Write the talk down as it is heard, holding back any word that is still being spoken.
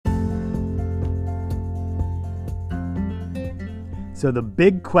So the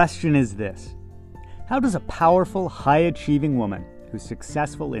big question is this: how does a powerful, high-achieving woman who's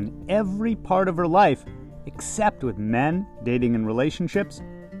successful in every part of her life, except with men, dating, and relationships,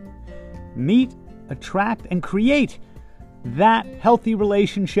 meet, attract, and create that healthy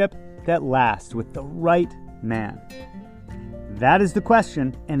relationship that lasts with the right man? That is the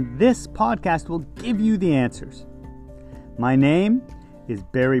question, and this podcast will give you the answers. My name is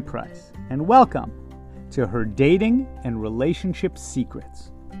Barry Price, and welcome to Her Dating and Relationship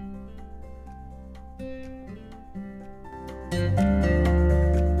Secrets.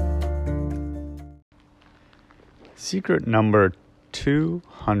 Secret number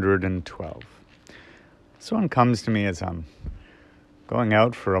 212. This one comes to me as I'm going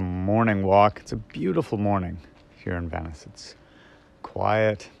out for a morning walk. It's a beautiful morning here in Venice. It's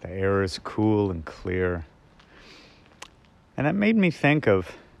quiet, the air is cool and clear. And it made me think of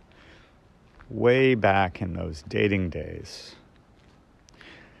way back in those dating days,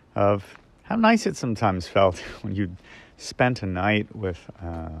 of how nice it sometimes felt when you'd spent a night with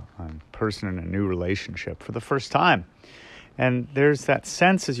a person in a new relationship for the first time. And there's that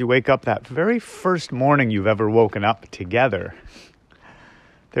sense as you wake up, that very first morning you've ever woken up together,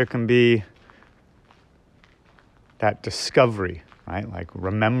 there can be that discovery, right? Like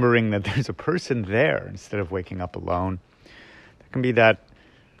remembering that there's a person there instead of waking up alone. There can be that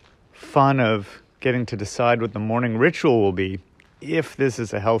fun of getting to decide what the morning ritual will be if this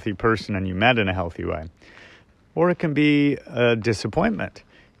is a healthy person and you met in a healthy way. Or it can be a disappointment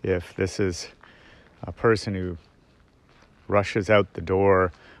if this is a person who rushes out the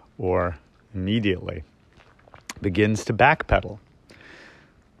door or immediately begins to backpedal.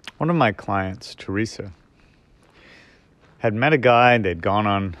 One of my clients, Teresa, had met a guy. They'd gone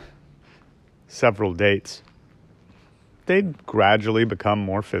on several dates. They'd gradually become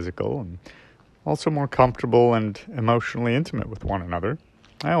more physical and also more comfortable and emotionally intimate with one another.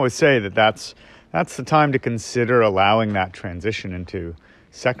 I always say that that's the time to consider allowing that transition into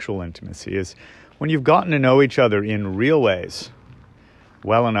sexual intimacy, is when you've gotten to know each other in real ways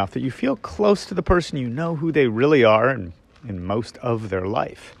well enough that you feel close to the person, you know who they really are in most of their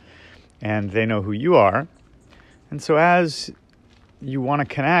life, and they know who you are. And so as you want to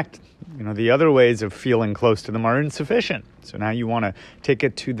connect, the other ways of feeling close to them are insufficient. So now you want to take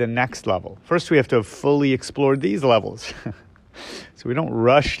it to the next level. First, we have to have fully explored these levels. So we don't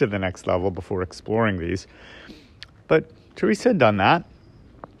rush to the next level before exploring these. But Teresa had done that.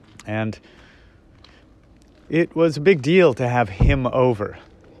 And it was a big deal to have him over.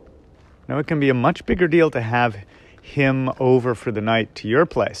 Now, it can be a much bigger deal to have him over for the night to your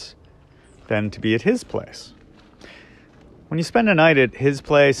place than to be at his place. When you spend a night at his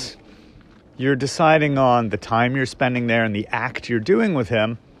place, you're deciding on the time you're spending there and the act you're doing with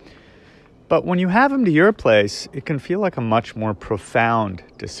him. But when you have him to your place, it can feel like a much more profound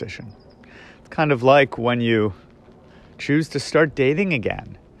decision. It's kind of like when you choose to start dating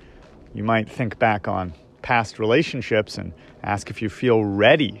again. You might think back on past relationships and ask if you feel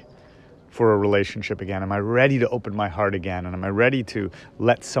ready for a relationship again. Am I ready to open my heart again? And am I ready to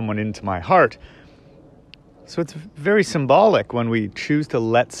let someone into my heart? So it's very symbolic when we choose to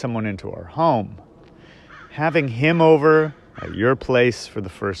let someone into our home. Having him over at your place for the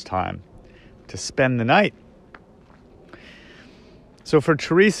first time to spend the night. So for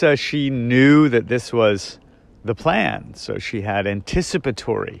Teresa, she knew that this was the plan. So she had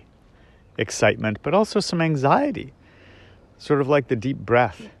anticipatory excitement, but also some anxiety. Sort of like the deep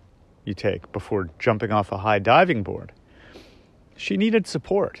breath you take before jumping off a high diving board. She needed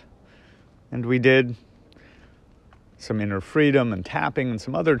support. And we did some inner freedom and tapping and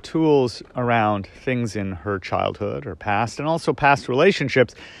some other tools around things in her childhood, her past, and also past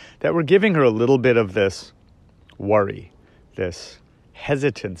relationships that were giving her a little bit of this worry, this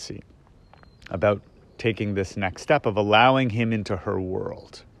hesitancy about taking this next step of allowing him into her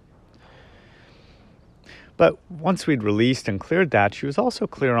world. But once we'd released and cleared that, she was also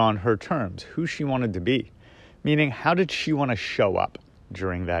clear on her terms, who she wanted to be, meaning how did she want to show up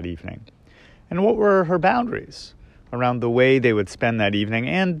during that evening? And what were her boundaries around the way they would spend that evening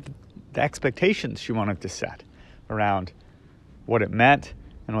and the expectations she wanted to set around what it meant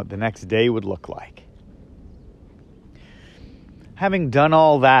and what the next day would look like. Having done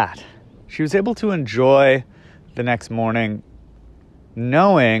all that, she was able to enjoy the next morning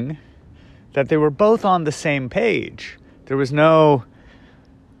knowing that they were both on the same page. There was no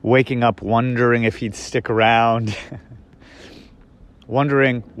waking up wondering if he'd stick around,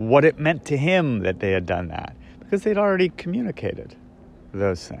 wondering what it meant to him that they had done that, because they'd already communicated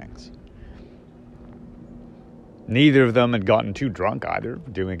those things. Neither of them had gotten too drunk either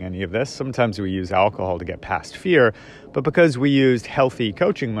doing any of this. Sometimes we use alcohol to get past fear, but because we used healthy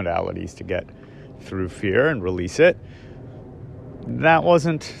coaching modalities to get through fear and release it, that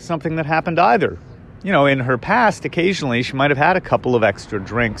wasn't something that happened either. You know, in her past, occasionally she might have had a couple of extra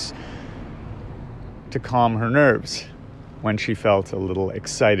drinks to calm her nerves when she felt a little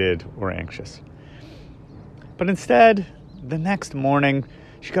excited or anxious. But instead, the next morning,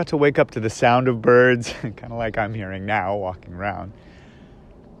 she got to wake up to the sound of birds, kind of like I'm hearing now walking around.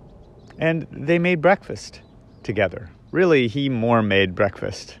 And they made breakfast together. Really, he more made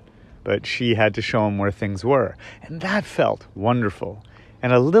breakfast, but she had to show him where things were. And that felt wonderful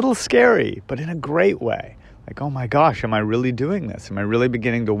and a little scary, but in a great way. Like, oh my gosh, am I really doing this? Am I really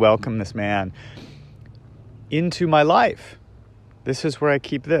beginning to welcome this man into my life? This is where I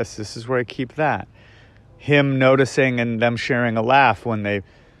keep this. This is where I keep that. Him noticing and them sharing a laugh when they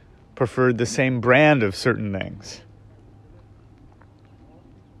preferred the same brand of certain things.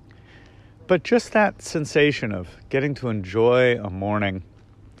 But just that sensation of getting to enjoy a morning,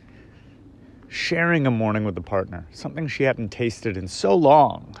 sharing a morning with a partner, something she hadn't tasted in so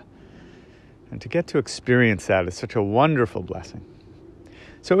long, and to get to experience that is such a wonderful blessing.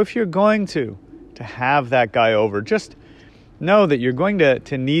 So if you're going to have that guy over, just know that you're going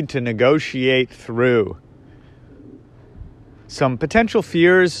to need to negotiate through some potential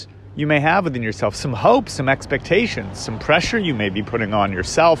fears you may have within yourself, some hopes, some expectations, some pressure you may be putting on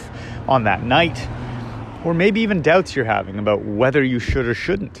yourself on that night, or maybe even doubts you're having about whether you should or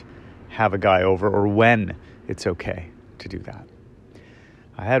shouldn't have a guy over or when it's okay to do that.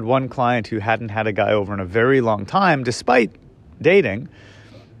 I had one client who hadn't had a guy over in a very long time, despite dating,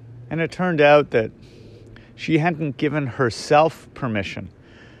 and it turned out that she hadn't given herself permission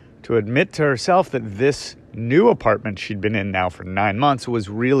to admit to herself that this new apartment she'd been in now for 9 months was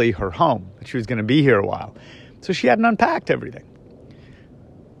really her home, that she was going to be here a while. So she hadn't unpacked everything.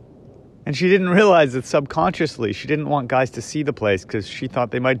 And she didn't realize that subconsciously she didn't want guys to see the place because she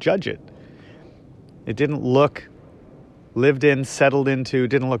thought they might judge it. It didn't look lived in, settled into,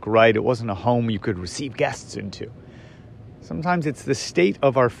 didn't look right. It wasn't a home you could receive guests into. Sometimes it's the state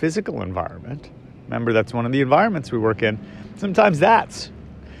of our physical environment. Remember, that's one of the environments we work in. Sometimes that's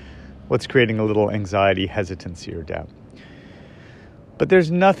what's creating a little anxiety, hesitancy, or doubt. But there's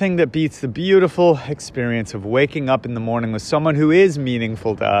nothing that beats the beautiful experience of waking up in the morning with someone who is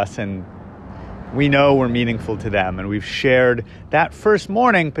meaningful to us, and we know we're meaningful to them, and we've shared that first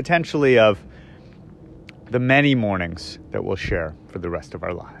morning potentially of the many mornings that we'll share for the rest of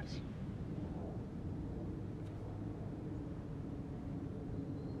our lives.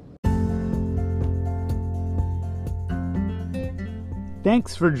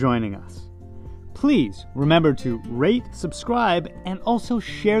 Thanks for joining us. Please remember to rate, subscribe, and also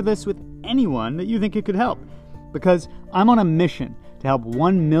share this with anyone that you think it could help, because I'm on a mission to help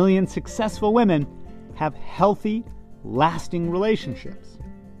 1 million successful women have healthy, lasting relationships.